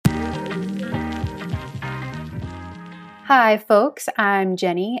Hi, folks. I'm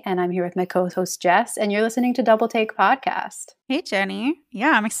Jenny, and I'm here with my co-host Jess, and you're listening to Double Take Podcast. Hey, Jenny. Yeah,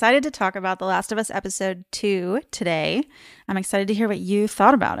 I'm excited to talk about The Last of Us Episode 2 today. I'm excited to hear what you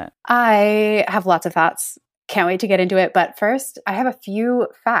thought about it. I have lots of thoughts. Can't wait to get into it. But first, I have a few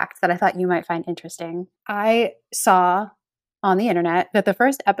facts that I thought you might find interesting. I saw on the internet that the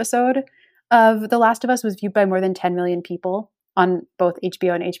first episode of The Last of Us was viewed by more than 10 million people on both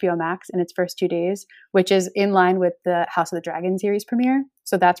HBO and HBO Max in its first 2 days, which is in line with the House of the Dragon series premiere.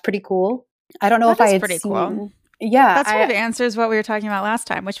 So that's pretty cool. I don't know if I had pretty seen... cool. Yeah. That sort of answers what we were talking about last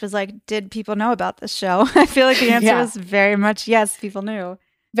time, which was like, did people know about this show? I feel like the answer was very much yes, people knew.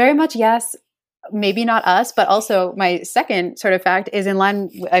 Very much yes. Maybe not us, but also my second sort of fact is in line,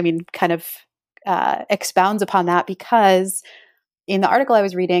 kind of expounds upon that, because in the article I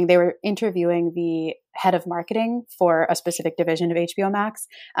was reading, they were interviewing the head of marketing for a specific division of HBO Max.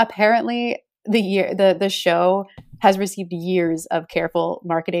 Apparently, the show has received years of careful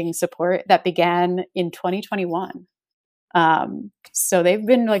marketing support that began in 2021. So they've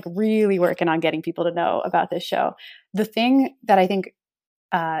been like really working on getting people to know about this show. The thing that I think,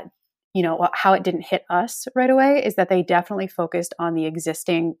 how it didn't hit us right away is that they definitely focused on the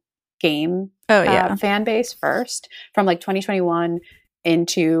existing game fan base first, from like 2021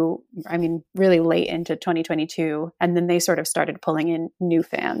 into, really late into 2022. And then they sort of started pulling in new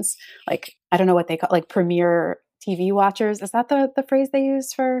fans. Like, I don't know what they call, like premier TV watchers. Is that the phrase they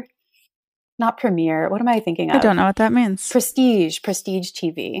use for, not premiere? What am I thinking of? I don't know what that means. Prestige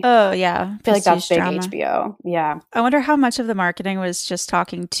TV. Oh, yeah. I feel like that's big drama. HBO. Yeah. I wonder how much of the marketing was just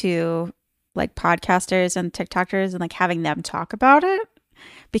talking to like podcasters and TikTokers and like having them talk about it.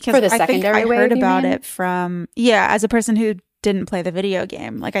 Because for the secondary I heard about it from, as a person who didn't play the video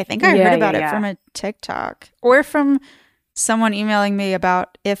game. Like, I think I heard about it from a TikTok or from someone emailing me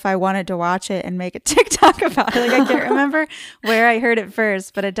about if I wanted to watch it and make a TikTok about it. Like, I can't remember where I heard it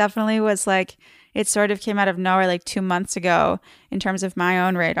first, but it definitely was like, it sort of came out of nowhere like 2 months ago in terms of my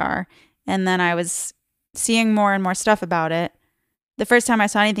own radar. And then I was seeing more and more stuff about it. The first time I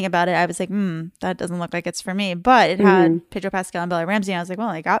saw anything about it, I was like, that doesn't look like it's for me. But it had Pedro Pascal and Bella Ramsey. And I was like, well,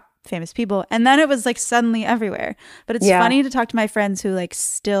 I got famous people. And then it was like suddenly everywhere. But it's funny to talk to my friends who like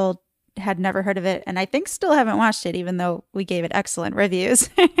still had never heard of it. And I think still haven't watched it, even though we gave it excellent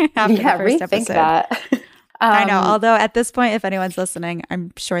reviews after the first episode. That. I know. Although at this point, if anyone's listening,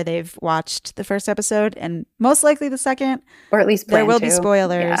 I'm sure they've watched the first episode and most likely the second. Or at least there will be to.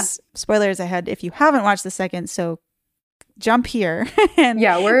 spoilers. Yeah. Spoilers ahead if you haven't watched the second. So jump here and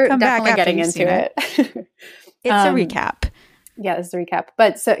we're definitely getting into it. It's a recap. Yeah, this is a recap.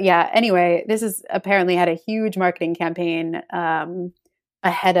 But so anyway, this is apparently had a huge marketing campaign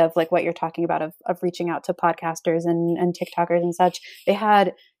ahead of like what you're talking about of reaching out to podcasters and TikTokers and such. They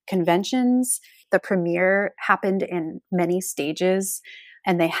had conventions. The premiere happened in many stages,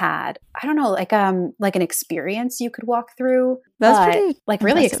 and they had, I don't know, like an experience you could walk through. That's pretty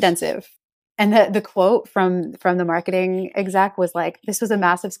really extensive. And the quote from the marketing exec was like, "This was a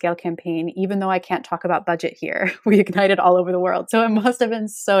massive scale campaign. Even though I can't talk about budget here, we ignited all over the world. So it must have been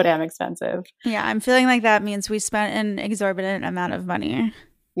so damn expensive." Yeah, I'm feeling like that means we spent an exorbitant amount of money.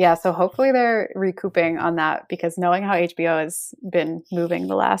 Yeah, so hopefully they're recouping on that, because knowing how HBO has been moving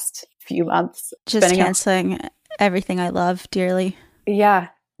the last few months. Just canceling everything I love dearly. Yeah.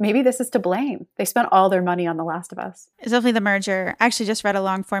 Maybe this is to blame. They spent all their money on The Last of Us. It's definitely the merger. I actually just read a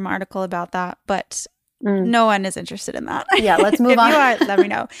long form article about that, but no one is interested in that. Yeah, let's move on. If you are, let me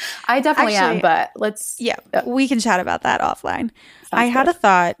know. I definitely am, but let's... Yeah, we can chat about that offline. I had a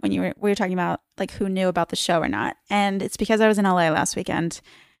thought when we were talking about like who knew about the show or not. And it's because I was in LA last weekend.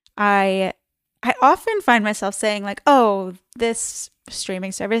 I often find myself saying like, oh, this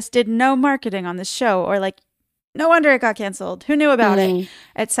streaming service did no marketing on this show, or like, no wonder it got canceled. Who knew about it,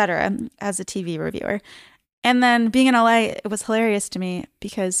 etc. as a TV reviewer. And then being in LA, it was hilarious to me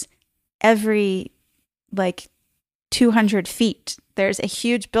because every like 200 feet, there's a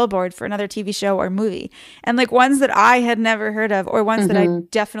huge billboard for another TV show or movie. And like ones that I had never heard of, or ones that I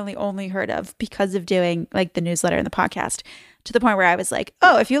definitely only heard of because of doing like the newsletter and the podcast, to the point where I was like,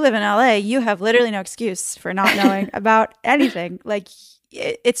 oh, if you live in LA, you have literally no excuse for not knowing about anything. Like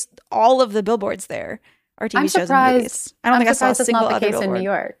it's all of the billboards there. Or TV shows and movies. I don't think I saw a single other billboard. In New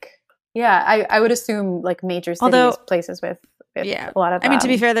York. Yeah, I would assume like major cities, places with a lot of. I mean, to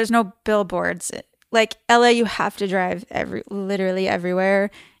be fair, there's no billboards. Like LA, you have to drive literally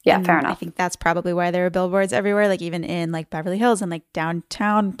everywhere. Yeah, and fair enough. I think that's probably why there are billboards everywhere, like even in like Beverly Hills and like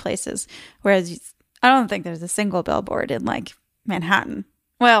downtown places. Whereas I don't think there's a single billboard in like Manhattan.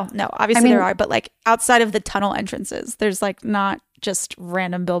 Well, no, obviously there are, but like outside of the tunnel entrances, there's like not just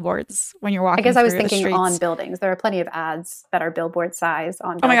random billboards when you're walking I guess I was through the thinking on streets. buildings. There are plenty of ads that are billboard size on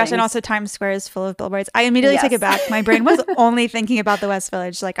Oh my buildings. gosh, and also Times Square is full of billboards. I immediately take it back. My brain was only thinking about the West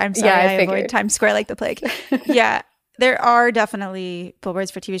Village. Like, I'm sorry, Yeah, I avoid Times Square like the plague. Yeah, there are definitely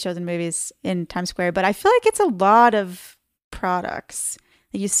billboards for TV shows and movies in Times Square, but I feel like it's a lot of products.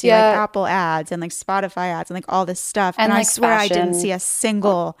 You see like Apple ads and like Spotify ads and like all this stuff. And like I swear fashion. I didn't see a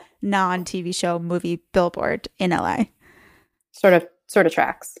single non-TV show movie billboard in LA. Sort of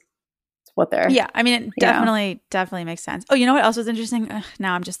tracks. It's what they're. Yeah, I mean, it definitely makes sense. Oh, you know what else was interesting?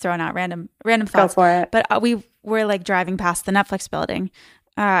 Now I'm just throwing out random thoughts. Go for it. But we were like driving past the Netflix building.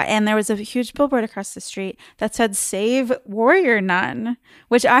 And there was a huge billboard across the street that said "Save Warrior Nun,"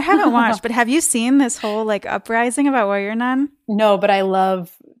 which I haven't watched. But have you seen this whole like uprising about Warrior Nun? No, but I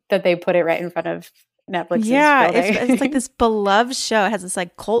love that they put it right in front of Netflix's building. It's like this beloved show. It has this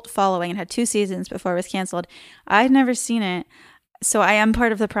like cult following and had 2 seasons before it was canceled. I'd never seen it, so I am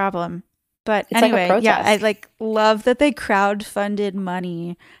part of the problem. But it's anyway, like I like love that they crowdfunded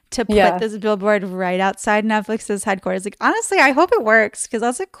money to put this billboard right outside Netflix's headquarters. Like, honestly, I hope it works because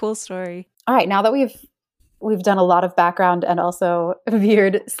that's a cool story. All right, now that we've done a lot of background and also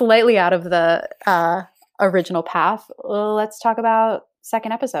veered slightly out of the original path, let's talk about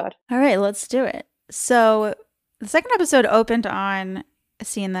second episode. All right, let's do it. So the second episode opened on a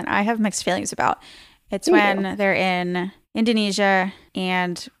scene that I have mixed feelings about. It's when they're in Indonesia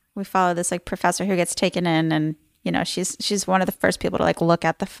and we follow this like professor who gets taken in, and you know she's one of the first people to like look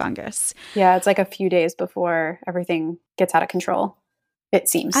at the fungus. Yeah, it's like a few days before everything gets out of control, it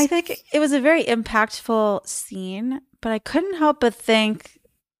seems. I think it was a very impactful scene, but I couldn't help but think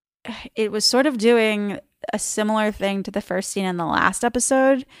it was sort of doing a similar thing to the first scene in the last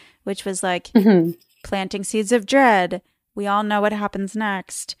episode, which was like planting seeds of dread. We all know what happens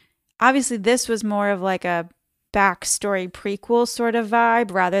next. Obviously, this was more of like a backstory prequel sort of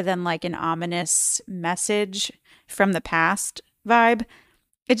vibe rather than like an ominous message from the past vibe.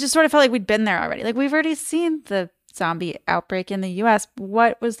 It just sort of felt like we'd been there already. Like, we've already seen the zombie outbreak in the US.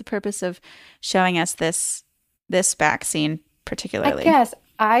 What was the purpose of showing us this back scene particularly? I guess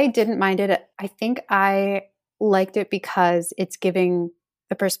I didn't mind it. I think I liked it because it's giving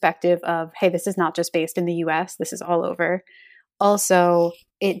the perspective of, hey, this is not just based in the US, this is all over. Also,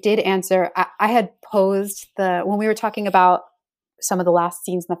 it did answer, I had posed when we were talking about some of the last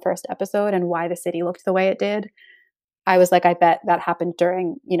scenes in the first episode and why the city looked the way it did, I was like, I bet that happened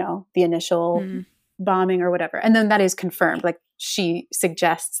during, the initial bombing or whatever. And then that is confirmed. Like, she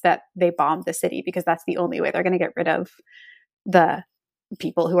suggests that they bombed the city because that's the only way they're going to get rid of the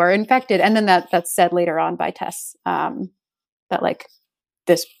people who are infected. And then that's said later on by Tess, that like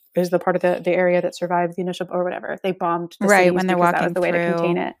this is the part of the area that survived the initial or whatever. They bombed the right when they're walking that was the way through, to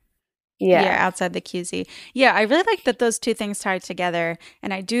contain it. Yeah, outside the QZ. Yeah, I really like that those two things tied together,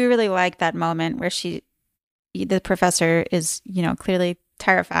 and I do really like that moment where the professor is, clearly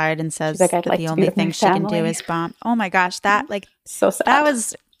terrified and says that the only thing she can do is bomb. Oh my gosh, that so sad. That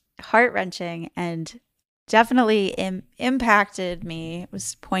was heart-wrenching and definitely impacted me. It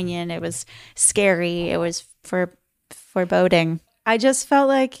was poignant. It was scary. It was foreboding. I just felt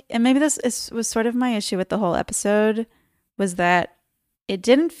like, and maybe was sort of my issue with the whole episode, was that it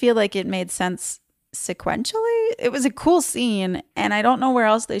didn't feel like it made sense sequentially. It was a cool scene, and I don't know where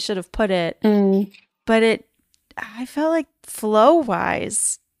else they should have put it. But I felt like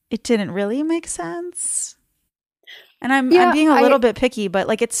flow-wise, it didn't really make sense. And I'm being a little bit picky, but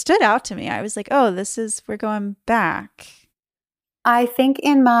like it stood out to me. I was like, oh, we're going back. I think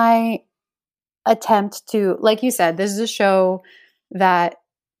in my attempt to, like you said, this is a show that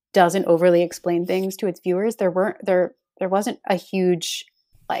doesn't overly explain things to its viewers. There wasn't a huge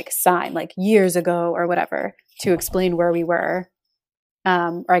like sign like years ago or whatever to explain where we were,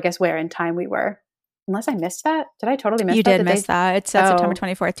 or I guess where in time we were. Unless I missed that. Did I totally miss that? You did miss that. It said September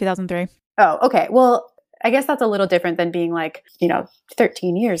 24th, 2003. Oh, okay. Well, I guess that's a little different than being like,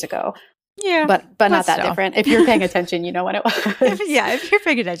 13 years ago. Yeah. But not that different. If you're paying attention, you know when it was. If you're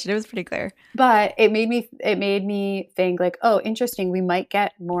paying attention, it was pretty clear. But it made me think like, oh, interesting. We might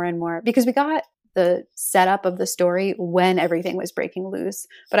get more and more because we got the setup of the story when everything was breaking loose.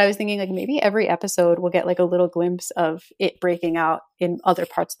 But I was thinking like maybe every episode we'll get like a little glimpse of it breaking out in other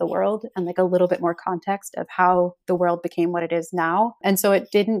parts of the world and like a little bit more context of how the world became what it is now. And so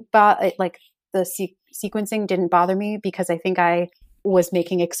it didn't like the sequencing didn't bother me because I think I was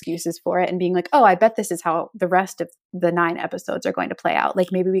making excuses for it and being like, oh, I bet this is how the rest of the 9 episodes are going to play out.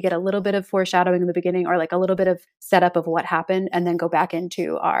 Like maybe we get a little bit of foreshadowing in the beginning or like a little bit of setup of what happened and then go back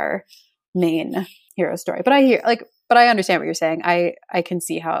into our main hero story. But I understand what you're saying. I can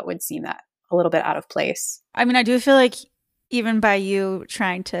see how it would seem that a little bit out of place. I mean, I do feel like even by you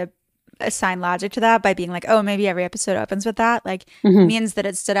trying to assign logic to that by being like, oh, maybe every episode opens with that, like means that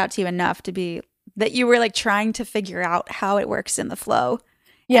it stood out to you enough to be that you were like trying to figure out how it works in the flow.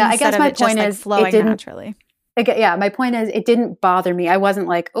 Yeah, I guess my point is flowing naturally. Yeah, my point is it didn't bother me. I wasn't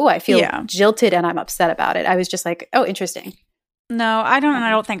like, oh, I feel jilted and I'm upset about it. I was just like, oh, interesting. No, I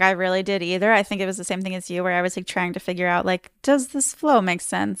don't think I really did either. I think it was the same thing as you, where I was like trying to figure out like, does this flow make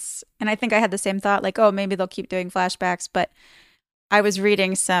sense? And I think I had the same thought, like, oh, maybe they'll keep doing flashbacks. But I was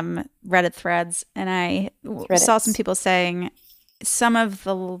reading some Reddit threads and I saw some people saying some of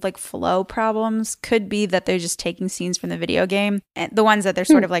the like flow problems could be that they're just taking scenes from the video game, and the ones that they're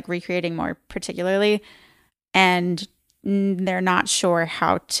sort of like recreating more particularly, and they're not sure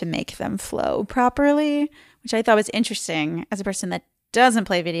how to make them flow properly, which I thought was interesting. As a person that doesn't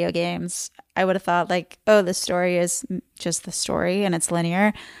play video games, I would have thought like, oh, the story is just the story and it's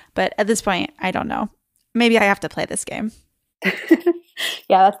linear. But at this point, I don't know. Maybe I have to play this game.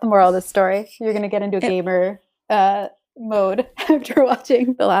 Yeah, that's the moral of the story. You're going to get into a gamer mode after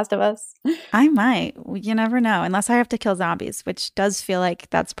watching The Last of Us. I might. You never know. Unless I have to kill zombies, which does feel like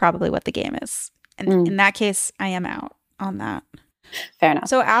that's probably what the game is. And in that case, I am out on that. Fair enough.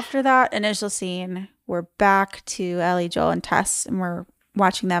 So after that initial scene, we're back to Ellie, Joel, and Tess, and we're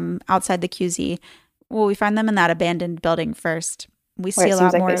watching them outside the QZ. Well, we find them in that abandoned building first. We see a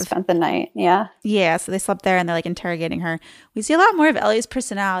lot more. They spent the night. Yeah. Yeah. So they slept there and they're like interrogating her. We see a lot more of Ellie's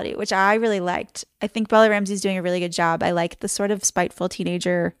personality, which I really liked. I think Bella Ramsey's doing a really good job. I like the sort of spiteful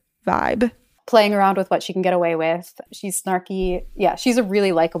teenager vibe. Playing around with what she can get away with. She's snarky. Yeah. She's a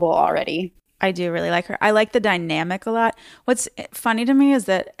really likable already. I do really like her. I like the dynamic a lot. What's funny to me is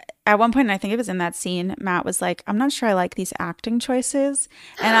that at one point, and I think it was in that scene, Matt was like, I'm not sure I like these acting choices.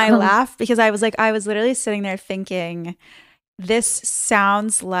 And I laughed because I was literally sitting there thinking, this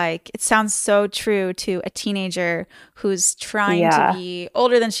sounds so true to a teenager who's trying to be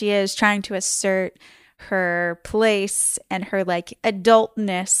older than she is, trying to assert her place and her like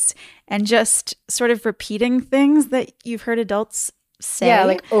adultness, and just sort of repeating things that you've heard adults say. Yeah,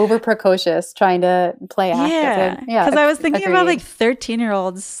 like over precocious, trying to play act. Yeah, because I was thinking about like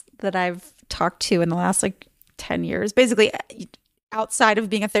 13-year-olds that I've talked to in the last like 10 years, basically outside of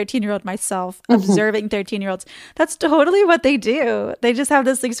being a 13-year-old myself, observing 13-year-olds. That's totally what they do. They just have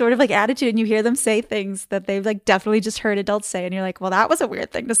this like sort of like attitude, and you hear them say things that they've like definitely just heard adults say, and you're like, well, that was a weird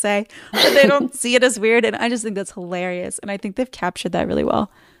thing to say, but they don't see it as weird. And I just think that's hilarious, and I think they've captured that really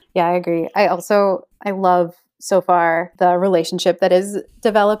well. Yeah, I agree. I love so far the relationship that is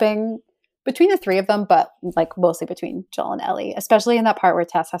developing between the three of them, but like mostly between Joel and Ellie, especially in that part where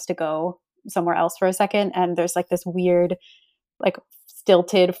Tess has to go somewhere else for a second, and there's like this weird like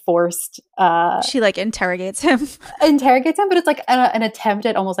stilted, forced she like interrogates him, but it's like an attempt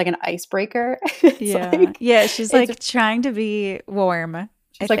at almost like an icebreaker. She's like trying to be warm.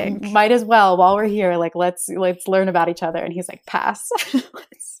 She's like, might as well while we're here, like let's learn about each other. And he's like, pass.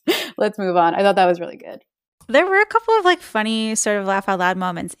 let's move on. I thought that was really good. There were a couple of like funny sort of laugh out loud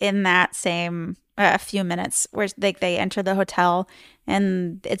moments in that same few minutes where like they enter the hotel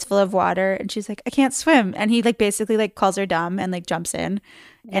and it's full of water and she's like, I can't swim, and he like basically like calls her dumb and like jumps in,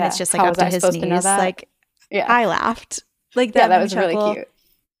 and it's just like up to his knees. Like, I laughed like that. Yeah, that was really cute.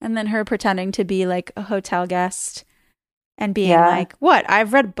 And then her pretending to be like a hotel guest and being like, what?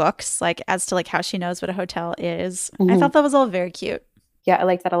 I've read books like as to like how she knows what a hotel is. I thought that was all very cute. Yeah, I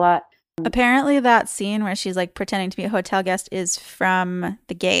like that a lot. Apparently that scene where she's like pretending to be a hotel guest is from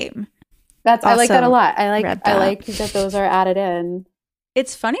the game. I like that a lot. I like that those are added in.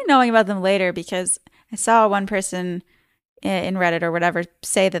 It's funny knowing about them later because I saw one person in Reddit or whatever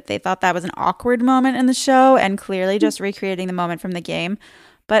say that they thought that was an awkward moment in the show and clearly just recreating the moment from the game.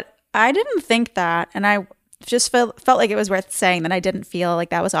 But I didn't think that, and I just felt like it was worth saying that I didn't feel like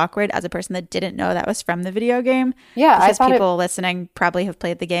that was awkward as a person that didn't know that was from the video game. Yeah, because people listening probably have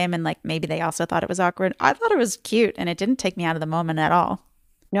played the game and like maybe they also thought it was awkward. I thought it was cute and it didn't take me out of the moment at all.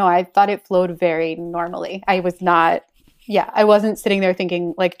 No, I thought it flowed very normally. I wasn't sitting there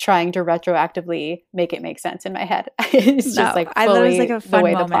thinking like trying to retroactively make it make sense in my head. It's just like fully I thought it was like a fun the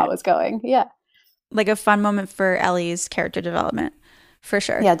way moment. The plot was going. Yeah, like a fun moment for Ellie's character development. For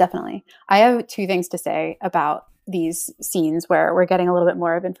sure. Yeah, definitely. I have two things to say about these scenes where we're getting a little bit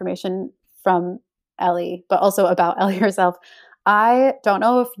more of information from Ellie, but also about Ellie herself. I don't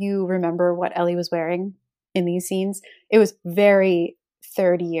know if you remember what Ellie was wearing in these scenes. It was very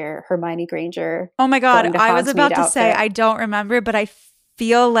third-year Hermione Granger. Oh my God. I was about to say I don't remember, but I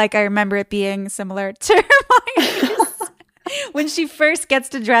feel like I remember it being similar to Hermione's. When she first gets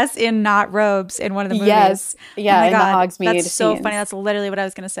to dress in not robes in one of the movies. Yes. Yeah, oh my in God, the Hogsmeade that's so scenes. funny. That's literally what I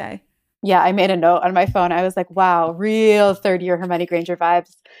was going to say. Yeah, I made a note on my phone. I was like, wow, real third year Hermione Granger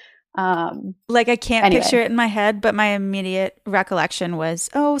vibes. Like I can't picture it in my head, but my immediate recollection was,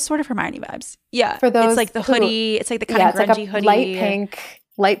 oh, sort of Hermione vibes. Yeah. For those it's like the hoodie. It's like the kind of it's grungy like a hoodie.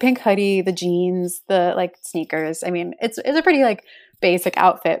 light pink hoodie, the jeans, the like sneakers. I mean, it's a pretty like basic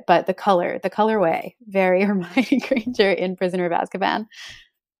outfit, but the colorway, very Hermione Granger in Prisoner of Azkaban.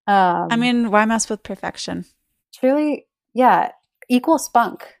 I mean, why mess with perfection? Truly, yeah, equal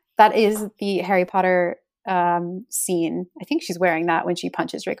spunk. That is the Harry Potter scene. I think she's wearing that when she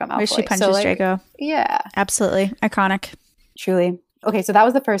punches Draco Malfoy. Where she punches Draco. Yeah. Absolutely. Iconic. Truly. Okay, so that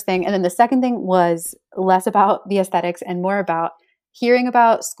was the first thing. And then the second thing was less about the aesthetics and more about hearing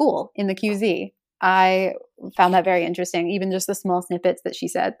about school in the QZ. I found that very interesting, even just the small snippets that she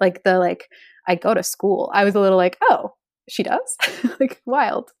said. Like I go to school. I was a little like, oh, she does? Like,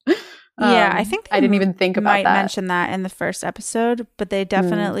 wild. Yeah, I think I didn't even think about might that. mention that in the first episode, but they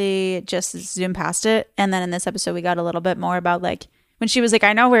definitely just zoomed past it. And then in this episode, we got a little bit more about like when she was like,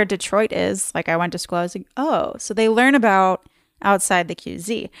 I know where Detroit is. Like I went to school. I was like, oh, so they learn about outside the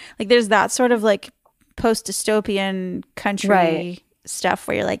QZ. Like there's that sort of like post-dystopian country stuff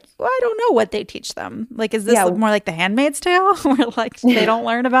where you're like, well, I don't know what they teach them. Like, is this more like The Handmaid's Tale where like they don't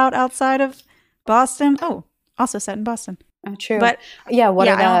learn about outside of Boston? Oh, also set in Boston. Oh, true. But yeah,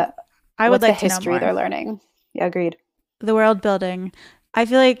 I would like the history to know more. They're learning. Yeah, agreed. The world building. I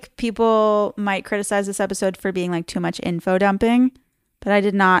feel like people might criticize this episode for being like too much info dumping, but I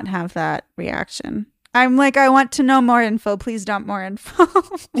did not have that reaction. I'm like, I want to know more info. Please dump more info.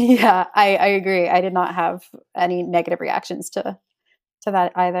 Yeah, I agree. I did not have any negative reactions to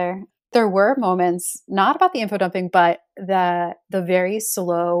that either. There were moments, not about the info dumping, but the very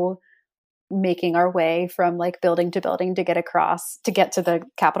slow making our way from like building to building to get to the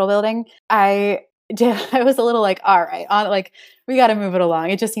Capitol building. I was a little like, all right, like we got to move it along.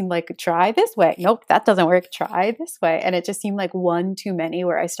 It just seemed like, try this way. Nope, that doesn't work. Try this way. And it just seemed like one too many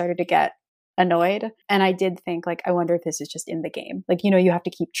where I started to get annoyed. And I did think like, I wonder if this is just in the game. Like, you have to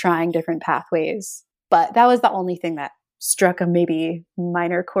keep trying different pathways. But that was the only thing that struck a maybe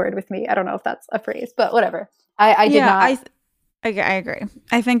minor chord with me. I don't know if that's a phrase, but whatever. I did not. I agree.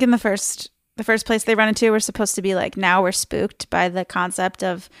 I think in the first place they run into, we're supposed to be like, now we're spooked by the concept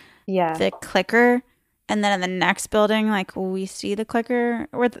of the clicker. And then in the next building, like we see the clicker.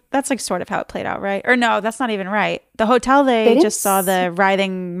 Or that's like sort of how it played out, right? Or no, that's not even right. The hotel, they just saw the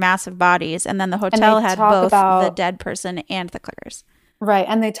writhing massive bodies. And then the hotel had both the dead person and the clickers. Right.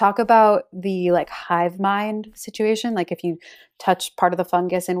 And they talk about the like hive mind situation. Like if you touch part of the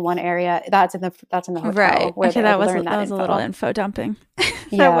fungus in one area, that's in the hotel. Right. Where okay, that was a little info dumping.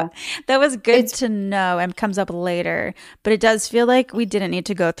 Yeah. that was good to know and comes up later. But it does feel like we didn't need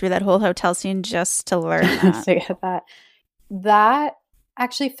to go through that whole hotel scene just to learn that. To get that. That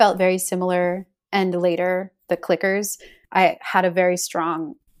actually felt very similar. And later, the clickers, I had a very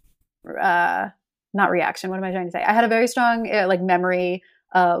strong not reaction. What am I trying to say? I had a very strong like memory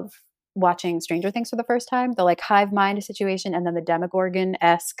of watching Stranger Things for the first time. The like hive mind situation and then the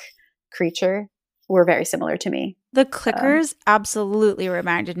Demogorgon-esque creature were very similar to me. The clickers absolutely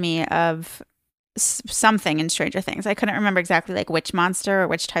reminded me of something in Stranger Things. I couldn't remember exactly like which monster or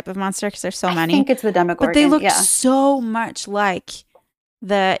which type of monster because there's so many. I think it's the Demogorgon. But they look so much like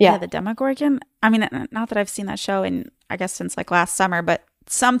the Demogorgon. I mean, not that I've seen that show in, I guess, since like last summer, but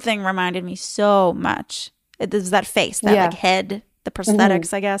something reminded me so much. It was that face, that like head, the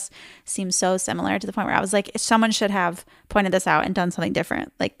prosthetics, I guess, seems so similar to the point where I was like, someone should have pointed this out and done something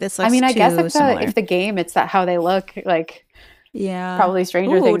different. Like this looks I guess if the game, it's that how they look like. Yeah, probably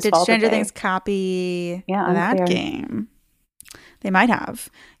Stranger Things. Did Stranger Things copy that game? They might have,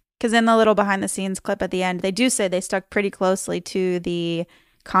 because in the little behind the scenes clip at the end, they do say they stuck pretty closely to the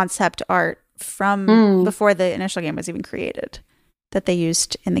concept art from before the initial game was even created that they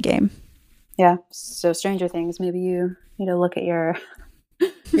used in the game. Yeah. So Stranger Things, maybe you need to look at your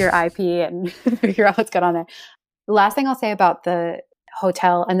IP and figure out what's going on there. The last thing I'll say about the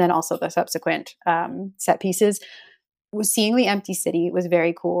hotel and then also the subsequent set pieces was seeing the empty city was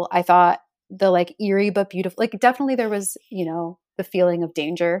very cool. I thought the like eerie but beautiful, like definitely there was, the feeling of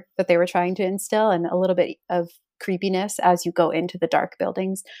danger that they were trying to instill and a little bit of creepiness as you go into the dark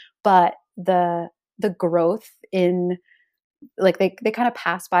buildings. But the growth in like they kind of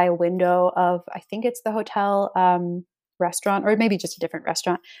pass by a window of, I think it's the hotel restaurant or maybe just a different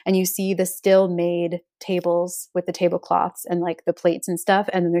restaurant. And you see the still made tables with the tablecloths and like the plates and stuff.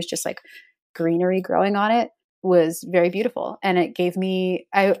 And then there's just like greenery growing on it was very beautiful. And it gave me,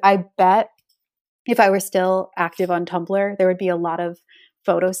 I bet if I were still active on Tumblr, there would be a lot of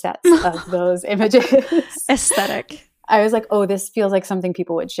photo sets of those images. Aesthetic. I was like, oh, this feels like something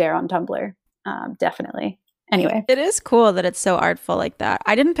people would share on Tumblr. Definitely. Anyway. It is cool that it's so artful like that.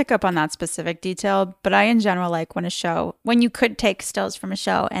 I didn't pick up on that specific detail, but I in general like when you could take stills from a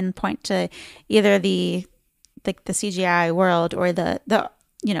show and point to either the CGI world or the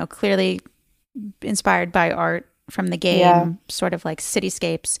clearly inspired by art from the game, sort of like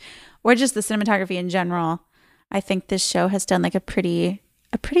cityscapes, or just the cinematography in general. I think this show has done like a pretty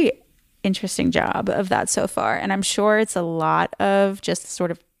interesting job of that so far. And I'm sure it's a lot of just sort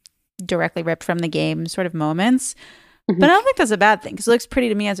of directly ripped from the game sort of moments. But I don't think that's a bad thing because it looks pretty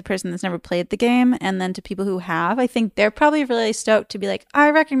to me as a person that's never played the game. And then to people who have, I think they're probably really stoked to be like, I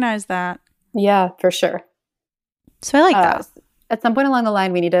recognize that. Yeah, for sure. So I like that. At some point along the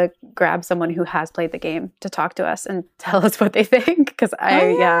line, we need to grab someone who has played the game to talk to us and tell us what they think. Because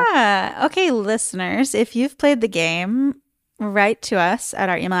Okay, listeners, if you've played the game, write to us at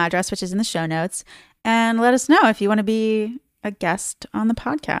our email address, which is in the show notes, and let us know if you want to be a guest on the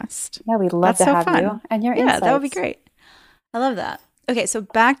podcast. Yeah, we'd love to have you and your insights. Yeah, that would be great. I love that. Okay, so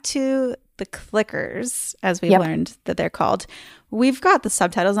back to the clickers, as we've learned that they're called. We've got the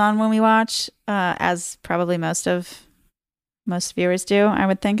subtitles on when we watch, as probably most viewers do, I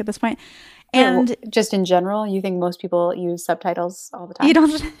would think, at this point. And just in general, you think most people use subtitles all the time? You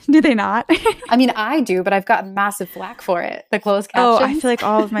don't? Do they not? I mean, I do, but I've gotten massive flack for it. The closed captions. Oh, I feel like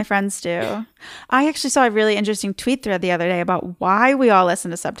all of my friends do. I actually saw a really interesting tweet thread the other day about why we all listen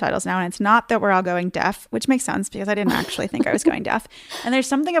to subtitles now. And it's not that we're all going deaf, which makes sense because I didn't actually think I was going deaf. And there's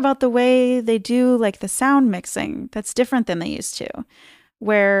something about the way they do like the sound mixing that's different than they used to,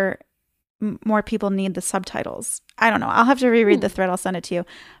 where more people need the subtitles. I don't know. I'll have to reread the thread. I'll send it to you.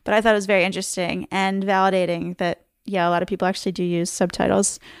 But I thought it was very interesting and validating that, a lot of people actually do use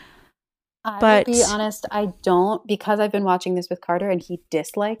subtitles. But to be honest, I don't, because I've been watching this with Carter and he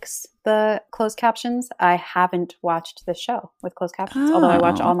dislikes the closed captions. I haven't watched the show with closed captions, although I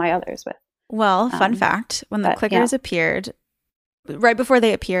watch all my others with. Well, fun fact, when the clickers appeared, right before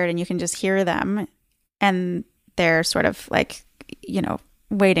they appeared and you can just hear them and they're sort of like,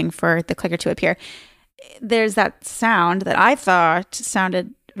 waiting for the clicker to appear, there's that sound that I thought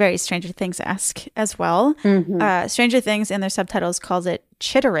sounded very Stranger Things-esque as well. Stranger Things in their subtitles calls it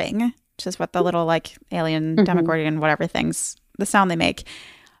chittering, which is what the little like alien Demogorgon whatever things, the sound they make.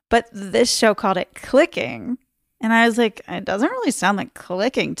 But this show called it clicking. And I was like, it doesn't really sound like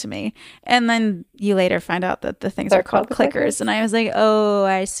clicking to me. And then you later find out that the things are called clickers. And I was like, oh,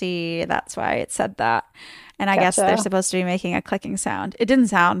 I see. That's why it said that. And I guess they're supposed to be making a clicking sound. It didn't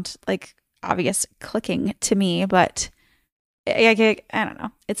sound like obvious clicking to me, but I don't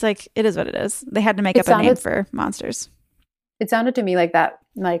know. It's like, it is what it is. They had to make up a name for monsters. It sounded to me like that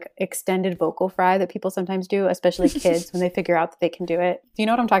like extended vocal fry that people sometimes do, especially kids when they figure out that they can do it. Do you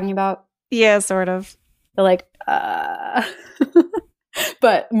know what I'm talking about? Yeah, sort of. They're like,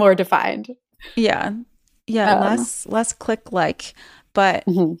 but more defined. Yeah. Less click-like. But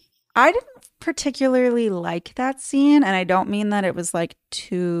I didn't particularly like that scene, and I don't mean that it was like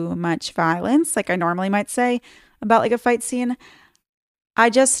too much violence like I normally might say about like a fight scene. I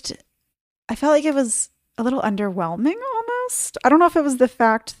felt like it was a little underwhelming almost. I don't know if it was the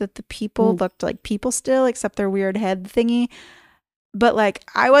fact that the people looked like people still, except their weird head thingy, but like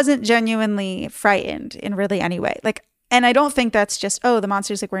I wasn't genuinely frightened in really any way. Like, and I don't think that's just, the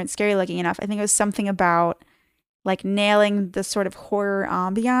monsters like weren't scary looking enough. I think it was something about like nailing the sort of horror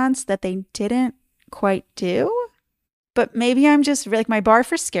ambiance that they didn't quite do. But maybe I'm just like, my bar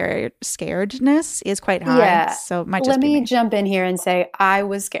for scaredness is quite high. Yeah. So it might just be me. Jump in here and say I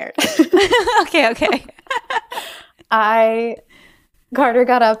was scared. Okay. Carter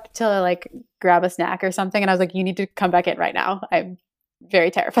got up to like grab a snack or something, and I was like, you need to come back in right now. I'm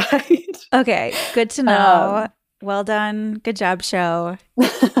very terrified. Okay, good to know. Well done. Good job, show.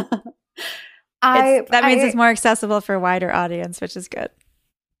 That means it's more accessible for a wider audience, which is good.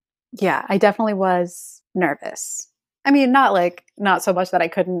 Yeah, I definitely was nervous. I mean, not so much that I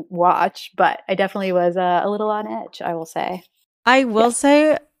couldn't watch, but I definitely was a little on edge, I will say. I will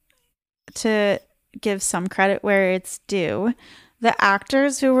say, to give some credit where it's due, the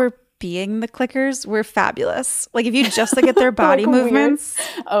actors who were being the clickers were fabulous. Like, if you just look at their body movements.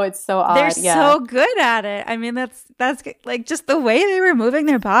 Oh, it's so odd. They're so good at it. I mean, that's like just the way they were moving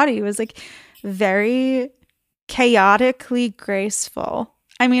their body was like very chaotically graceful.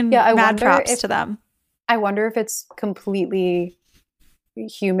 I mean, mad props to them. I wonder if it's completely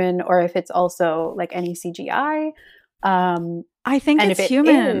human or if it's also like any CGI. I think it's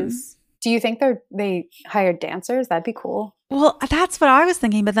human. Do you think they hired dancers? That'd be cool. Well, that's what I was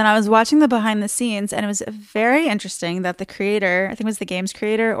thinking. But then I was watching the behind the scenes, and it was very interesting that the creator, I think it was the game's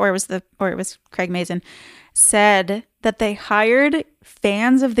creator, or it was Craig Mazin, said that they hired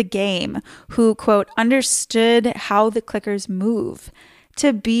fans of the game who, quote, understood how the clickers move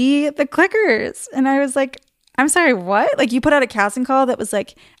to be the clickers. And I was like, I'm sorry, what? Like, you put out a casting call that was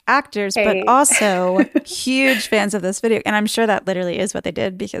like actors, but also huge fans of this video. And I'm sure that literally is what they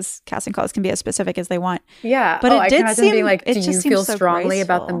did, because casting calls can be as specific as they want. Yeah. But I can imagine being like, do you feel so strongly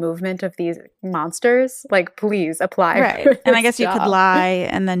graceful about the movement of these monsters? Like, please apply. Right. And I guess you could lie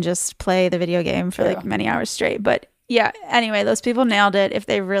and then just play the video game for like many hours straight. But yeah, anyway, those people nailed it. If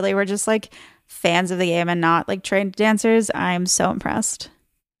they really were just like fans of the game and not like trained dancers, I'm so impressed.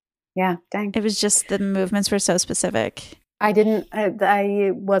 Yeah, dang. It was just the movements were so specific.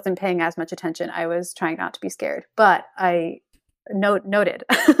 I wasn't paying as much attention. I was trying not to be scared, but I noted.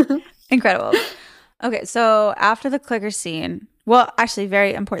 Incredible. Okay, so after the clicker scene, well, actually,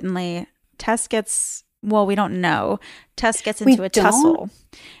 very importantly, Tess gets, well, we don't know. Tess gets into a tussle,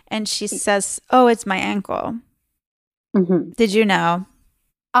 and she says, oh, it's my ankle. Mm-hmm. Did you know?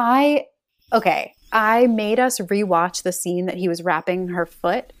 I made us rewatch the scene that he was wrapping her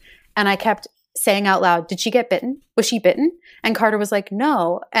foot. And I kept saying out loud, did she get bitten? Was she bitten? And Carter was like,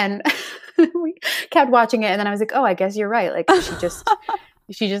 no. And we kept watching it. And then I was like, oh, I guess you're right. Like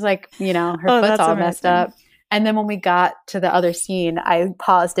she just like, you know, her foot's all messed up. And then when we got to the other scene, I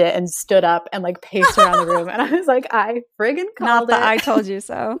paused it and stood up and like paced around the room. And I was like, I friggin' called it. Not that I told you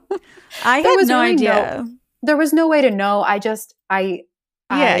so. I had no idea. There was no way to know.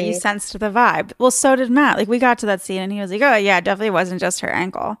 You sensed the vibe. Well, so did Matt. Like, we got to that scene and he was like, oh yeah, it definitely wasn't just her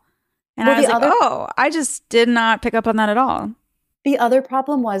ankle. And I was like, I just did not pick up on that at all. The other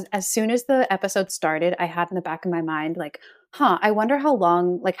problem was, as soon as the episode started, I had in the back of my mind, like, I wonder how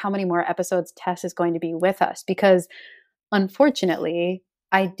many more episodes Tess is going to be with us. Because unfortunately,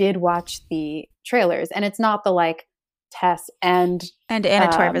 I did watch the trailers and it's not the like Tess and Anna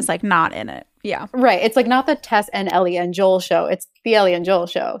Torv is like not in it. Yeah. Right. It's like not the Tess and Ellie and Joel show. It's the Ellie and Joel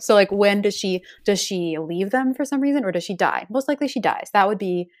show. So like, when does she leave them for some reason, or does she die? Most likely she dies. That would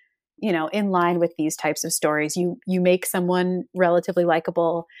be, you know, in line with these types of stories. You make someone relatively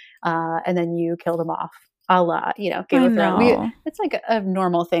likable, and then you kill them off, a la, you know, Game of Thrones. It's like a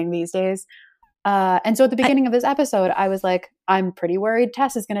normal thing these days. And so at the beginning of this episode, I was like, I'm pretty worried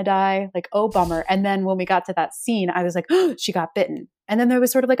Tess is going to die. Like, oh, bummer. And then when we got to that scene, I was like, oh, she got bitten. And then there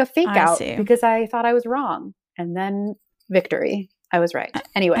was sort of like a fake out because I thought I was wrong. And then victory. I was right.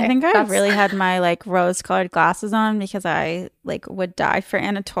 Anyway. I think I really had my like rose colored glasses on because I like would die for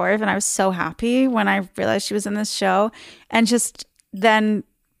Anna Torv. And I was so happy when I realized she was in this show, and just then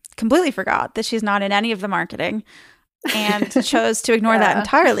completely forgot that she's not in any of the marketing. And chose to ignore that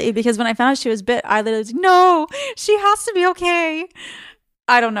entirely, because when I found out she was bit, I literally was like, no, she has to be okay.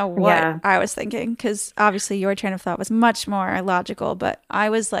 I don't know what I was thinking, because obviously your train of thought was much more logical, but I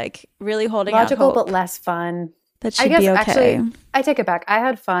was like really holding out hope but less fun. That she'd be okay. Actually, I take it back. I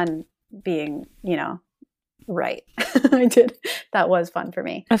had fun being, you know, right. I did. That was fun for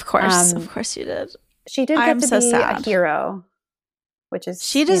me. Of course you did. She did get to be a hero, which is,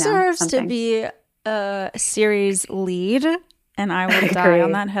 she deserves to be a series lead, and I will die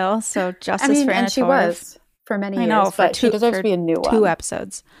on that hill. So justice for Anna Torv. She was for many years, but she deserves to be a new one. 2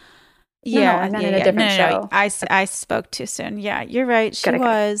 episodes. I meant in a different show. I spoke too soon. Yeah, you're right. She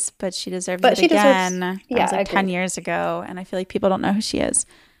was, but she deserves it again. That was like 10 years ago, and I feel like people don't know who she is.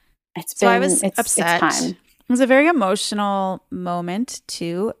 I was upset. It's time. It was a very emotional moment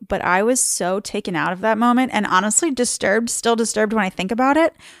too, but I was so taken out of that moment, and honestly still disturbed when I think about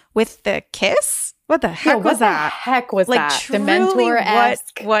it, with the kiss. What the heck was that? Heck was like, that? The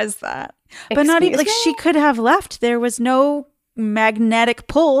Mentor-esque. What was that? But not even like she could have left. There was no magnetic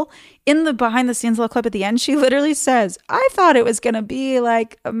pull in the behind the scenes little clip at the end. She literally says, I thought it was going to be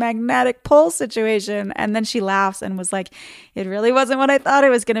like a magnetic pull situation. And then she laughs and was like, it really wasn't what I thought it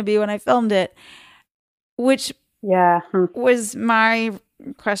was going to be when I filmed it. Which was my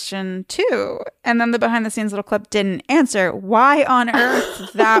question too. And then the behind the scenes little clip didn't answer why on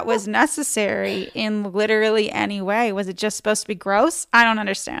earth that was necessary in literally any way. Was it just supposed to be gross? I don't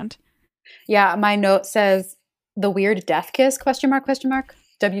understand. Yeah, my note says the weird death kiss, question mark,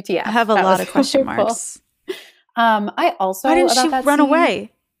 WTF. I have a lot of question marks. I also, why didn't she run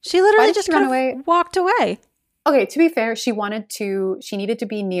away? She literally just walked away. Okay, to be fair, she needed to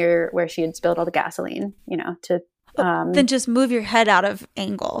be near where she had spilled all the gasoline, you know, to then just move your head out of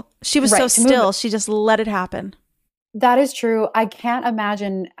angle. She was so still. She just let it happen. That is true. I can't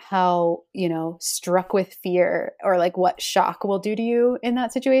imagine how, you know, struck with fear or like what shock will do to you in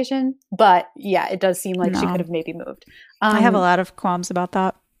that situation. But yeah, it does seem like she could have maybe moved. I have a lot of qualms about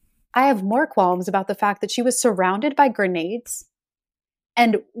that. I have more qualms about the fact that she was surrounded by grenades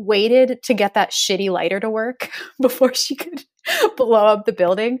and waited to get that shitty lighter to work before she could blow up the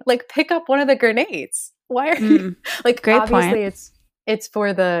building. Like, pick up one of the grenades. Why are you like? Great obviously, point. it's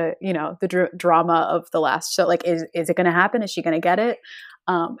for the the drama of the last show. Like, is it going to happen? Is she going to get it?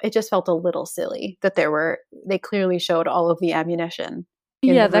 It just felt a little silly that they clearly showed all of the ammunition.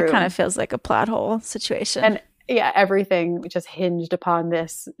 Yeah, that kind of feels like a plot hole situation. And yeah, everything just hinged upon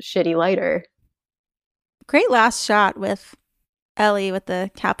this shitty lighter. Great last shot with Ellie with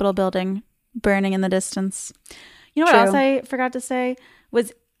the Capitol building burning in the distance. You know what else I forgot to say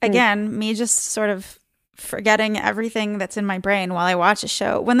was, again, me just sort of forgetting everything that's in my brain while I watch a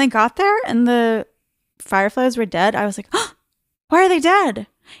show. When they got there and the fireflies were dead, I was like, oh, why are they dead?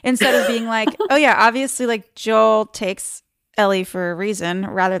 Instead of being like, oh yeah, obviously like Joel takes Ellie for a reason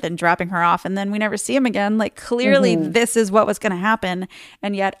rather than dropping her off and then we never see him again. Like, clearly this is what was going to happen.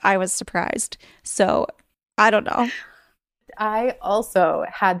 And yet I was surprised. So I don't know. I also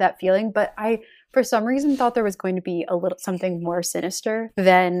had that feeling, but I, for some reason, thought there was going to be a little something more sinister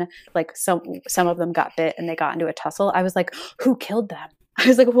than like some of them got bit and they got into a tussle. I was like, who killed them? I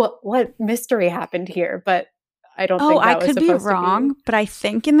was like, what mystery happened here? But I don't think that was supposed to be. I could be wrong, but I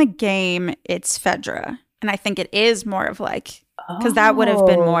think in the game it's Fedra. And I think it is more of like, because that would have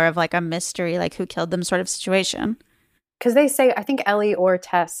been more of like a mystery, like who killed them sort of situation. Because they say, I think Ellie or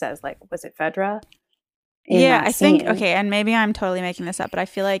Tess says, like, was it Fedra? Yeah, I think, okay, and maybe I'm totally making this up, but I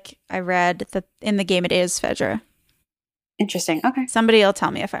feel like I read that in the game it is Fedra. Interesting, okay. Somebody will tell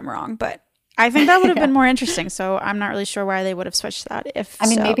me if I'm wrong, but I think that would have been more interesting, so I'm not really sure why they would have switched that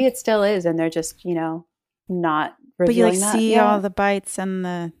maybe it still is, and they're just, not revealing that. But you, like, see all the bites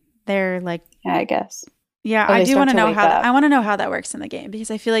and they're, like... Yeah, I guess. Yeah, I do want to know how that works in the game,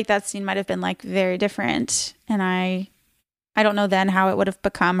 because I feel like that scene might have been, like, very different, and I don't know then how it would have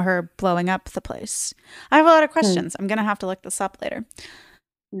become her blowing up the place. I have a lot of questions. I'm going to have to look this up later.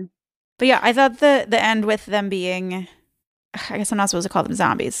 But yeah, I thought the end with them being, I guess I'm not supposed to call them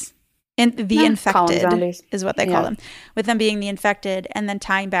zombies. Infected is what they call them. With them being the infected and then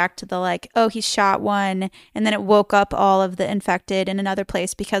tying back to the like, oh, he shot one and then it woke up all of the infected in another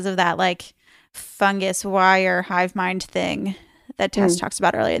place because of that like fungus wire hive mind thing that Tess talks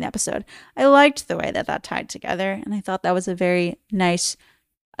about earlier in the episode. I liked the way that tied together, and I thought that was a very nice,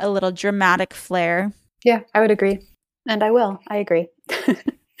 a little dramatic flair. Yeah, I would agree. And I agree.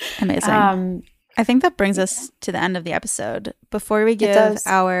 Amazing. I think that brings us to the end of the episode. Before we give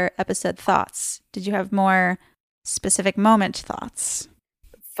our episode thoughts, did you have more specific moment thoughts?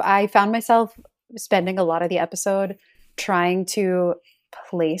 I found myself spending a lot of the episode trying to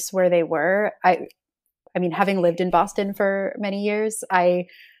place where they were. I mean, having lived in Boston for many years, I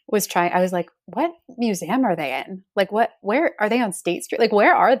was like, what museum are they in? Like, where are they on State Street? Like,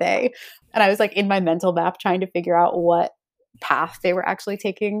 where are they? And I was like in my mental map trying to figure out what path they were actually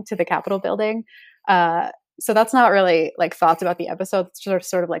taking to the Capitol building. So that's not really like thoughts about the episode. It's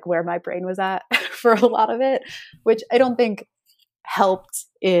sort of like where my brain was at for a lot of it, which I don't think helped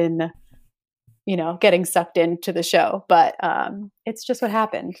in, getting sucked into the show. But it's just what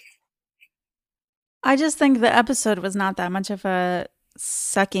happened. I just think the episode was not that much of a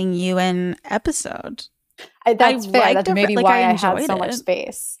sucking you in episode. That's fair. That's maybe why I had so much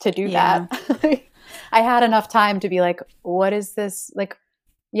space to do that. I had enough time to be like, what is this? Like,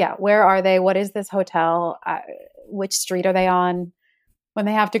 yeah, where are they? What is this hotel? Which street are they on? When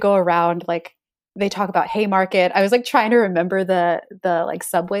they have to go around, like they talk about Haymarket. I was like trying to remember the like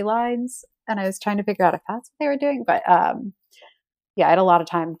subway lines, and I was trying to figure out if that's what they were doing. But yeah, I had a lot of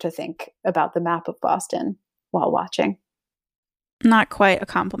time to think about the map of Boston while watching. Not quite a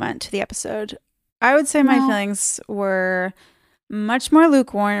compliment to the episode. I would say my feelings were much more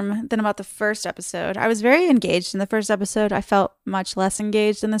lukewarm than about the first episode. I was very engaged in the first episode. I felt much less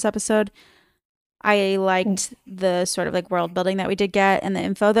engaged in this episode. I liked the sort of like world building that we did get and the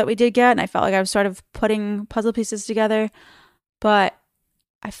info that we did get, and I felt like I was sort of putting puzzle pieces together. But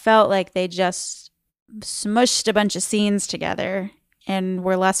I felt like they just smushed a bunch of scenes together and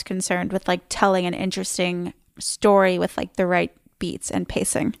were less concerned with like telling an interesting story with like the right beats and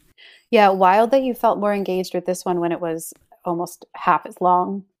pacing. Yeah, wild that you felt more engaged with this one when it was almost half as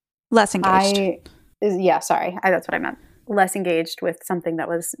long. Less engaged. That's what I meant. Less engaged with something that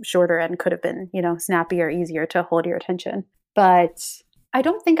was shorter and could have been, snappier, easier to hold your attention. But I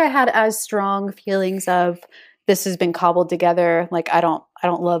don't think I had as strong feelings of this has been cobbled together. Like I don't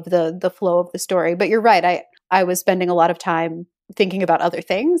love the flow of the story. But you're right. I was spending a lot of time thinking about other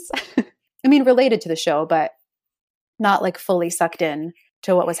things. I mean, related to the show, but not like fully sucked in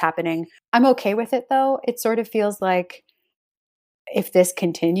to what was happening. I'm okay with it though. It sort of feels like if this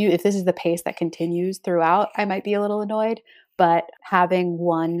is the pace that continues throughout, I might be a little annoyed. but having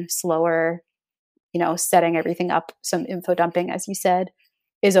one slower, setting everything up, some info dumping, as you said,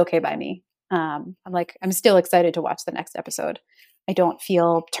 is okay by me. I'm still excited to watch the next episode. I don't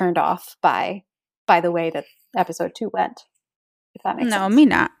feel turned off by the way that episode 2 went, if that makes sense. No, me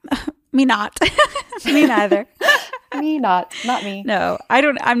not. Me not. Me neither. Me not me. No,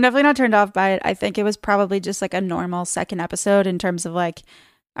 I'm definitely not turned off by it. I think it was probably just like a normal second episode in terms of like,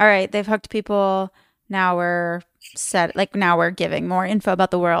 all right, they've hooked people. Now we're set. Like now we're giving more info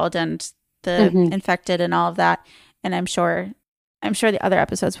about the world and the infected and all of that. And I'm sure the other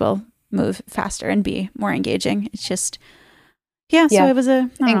episodes will move faster and be more engaging. It's just, so it was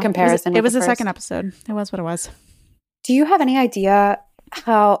comparison. It was a second episode. It was what it was. Do you have any idea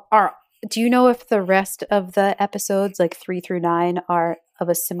do you know if the rest of the episodes, like 3 through 9, are of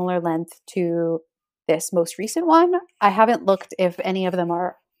a similar length to this most recent one? I haven't looked if any of them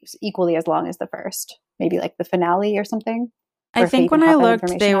are equally as long as the first. Maybe like the finale or something. I think when I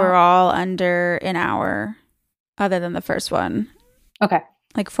looked, they were all under an hour, other than the first one. Okay.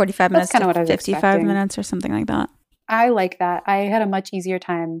 Like 45 minutes to 55 minutes or something like that. I like that. I had a much easier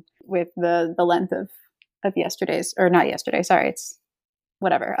time with the length of yesterday's, or not yesterday, sorry, it's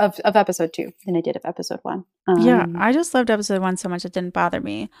whatever, of episode 2 than I did of episode 1. I just loved episode 1 so much it didn't bother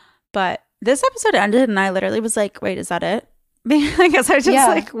me. But this episode ended and I literally was like, wait, is that it? I guess I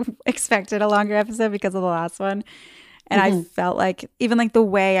just expected a longer episode because of the last one. And I felt like even like the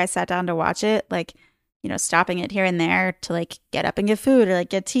way I sat down to watch it, like, stopping it here and there to like get up and get food or like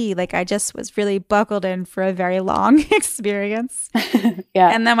get tea. Like I just was really buckled in for a very long experience.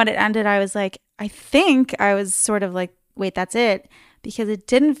 And then when it ended, I was like, I think I was sort of like, wait, that's it. Because it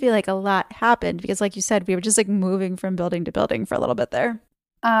didn't feel like a lot happened. Because like you said, we were just like moving from building to building for a little bit there.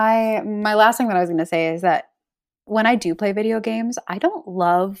 My last thing that I was going to say is that when I do play video games, I don't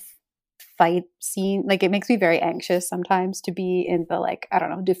love fight scene. Like it makes me very anxious sometimes to be in the like, I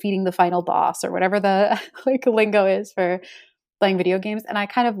don't know, defeating the final boss or whatever the like lingo is for playing video games. And I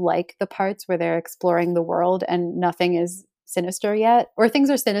kind of like the parts where they're exploring the world and nothing is sinister yet, or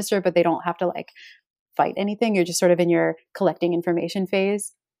things are sinister, but they don't have to like fight anything. You're just sort of in your collecting information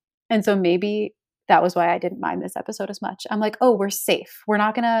phase. And so maybe that was why I didn't mind this episode as much. I'm like, oh, we're safe. We're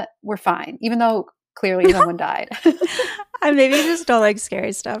fine. Even though clearly someone died. I maybe just don't like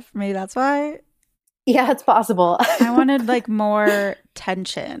scary stuff. Maybe that's why. Yeah, it's possible. I wanted like more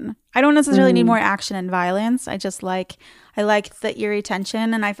tension. I don't necessarily need more action and violence. I like the eerie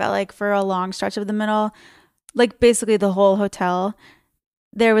tension. And I felt like for a long stretch of the middle, like basically the whole hotel,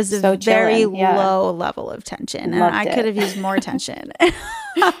 there was a very low level of tension. And I could have used more tension.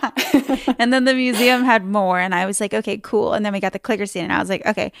 And then the museum had more. And I was like, okay, cool. And then we got the clicker scene. And I was like,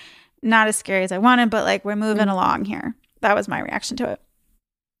 okay, not as scary as I wanted, but like we're moving along here. That was my reaction to it.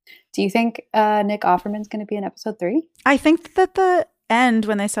 Do you think Nick Offerman's going to be in episode 3? I think that the end,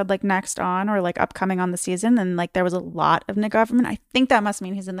 when they said like next on or like upcoming on the season, and like there was a lot of Nick Offerman, I think that must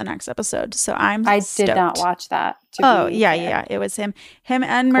mean he's in the next episode. So I stoked. Did not watch that. Yeah. It was him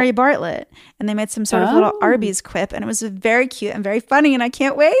and Murray Bartlett. And they made some sort of little Arby's quip. And it was very cute and very funny. And I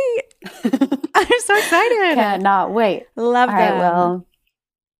can't wait. I'm so excited. Cannot wait. Love them. All right, well,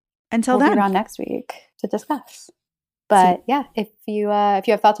 until we'll then. be around next week to discuss. But yeah, if you have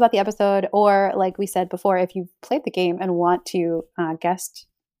thoughts about the episode, or like we said before, if you've played the game and want to guest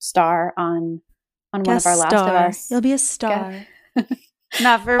star on one of our Last of Us, you'll be a star.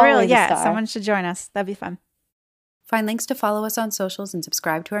 Not for real. Yeah, someone should join us. That'd be fun. Find links to follow us on socials and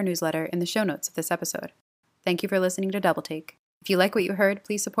subscribe to our newsletter in the show notes of this episode. Thank you for listening to Double Take. If you like what you heard,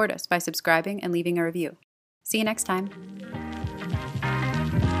 please support us by subscribing and leaving a review. See you next time.